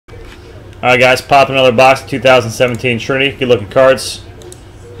Alright guys, pop another box of 2017 Trinity. Good looking cards.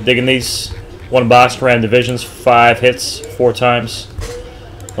 Digging these. One box, random divisions, 5 hits, 4 times.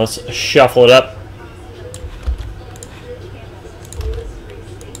 Let's shuffle it up.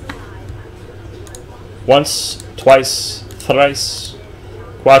 Once, twice, thrice,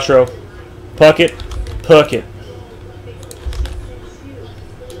 quattro, puck it, puck it.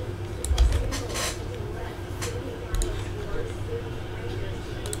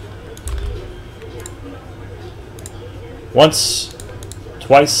 Once,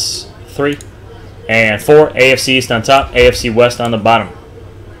 twice, 3, and 4. AFC East on top, AFC West on the bottom.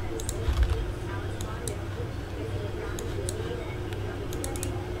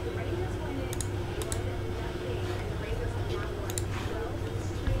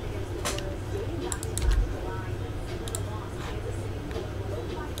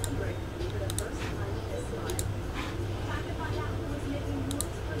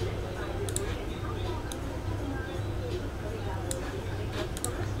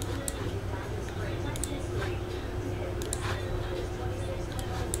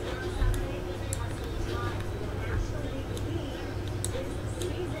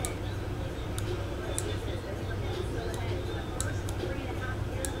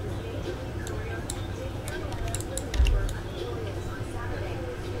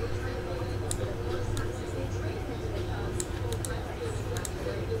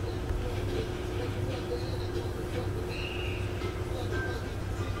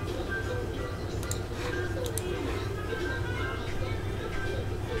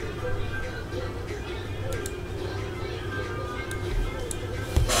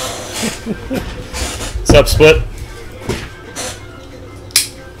 What's up, Split?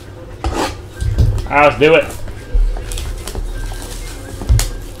 Let's do it.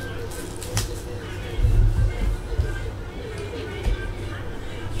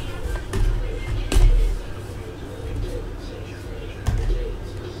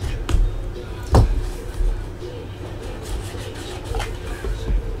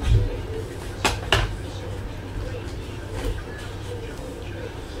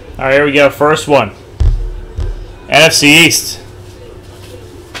 Alright, here we go. First one. NFC East.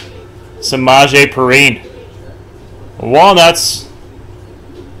 Samaje Perine. Walnuts.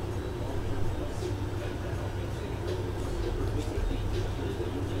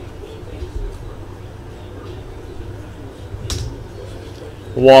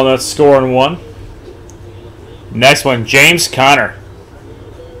 Walnuts scoring 1. Next one, James Conner.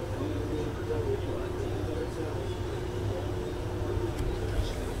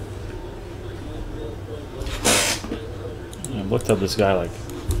 I've looked up this guy like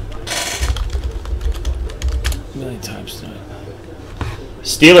a million times tonight.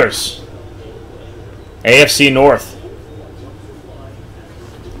 Steelers. AFC North.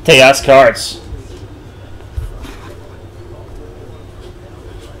 Tejas cards.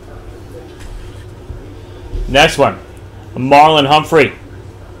 Next one, Marlon Humphrey.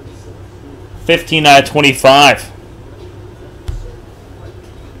 15 out of 25.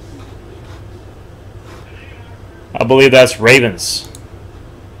 I believe that's Ravens.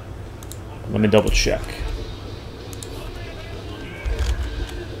 Let me double check.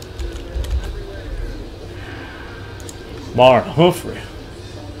 Marlon Humphrey.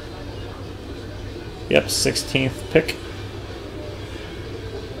 Yep, 16th pick.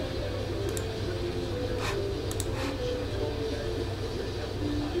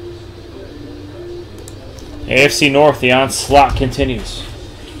 AFC North, the onslaught continues.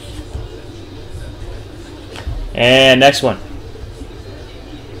 And next one.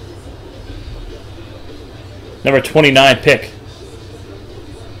 Number 29 pick.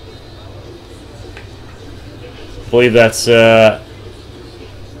 I believe that's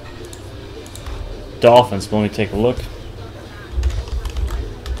Dolphins, but let me take a look.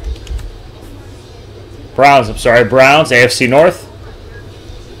 Browns, I'm sorry, Browns, AFC North.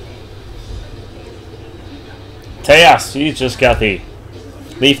 Tejas, he's just got the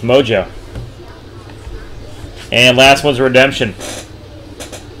Leaf Mojo. And last one's Redemption.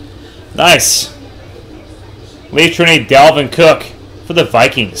 Nice. Leaf Trinity, Dalvin Cook for the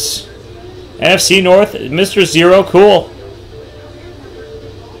Vikings. NFC North, Mr. Zero, cool.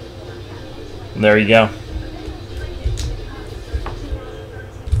 And there you go.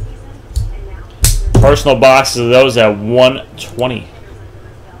 Personal boxes of those at 120.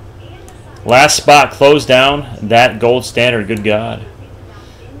 Last spot closed down. That gold standard. Good God.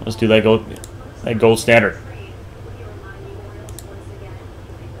 Let's do that gold standard.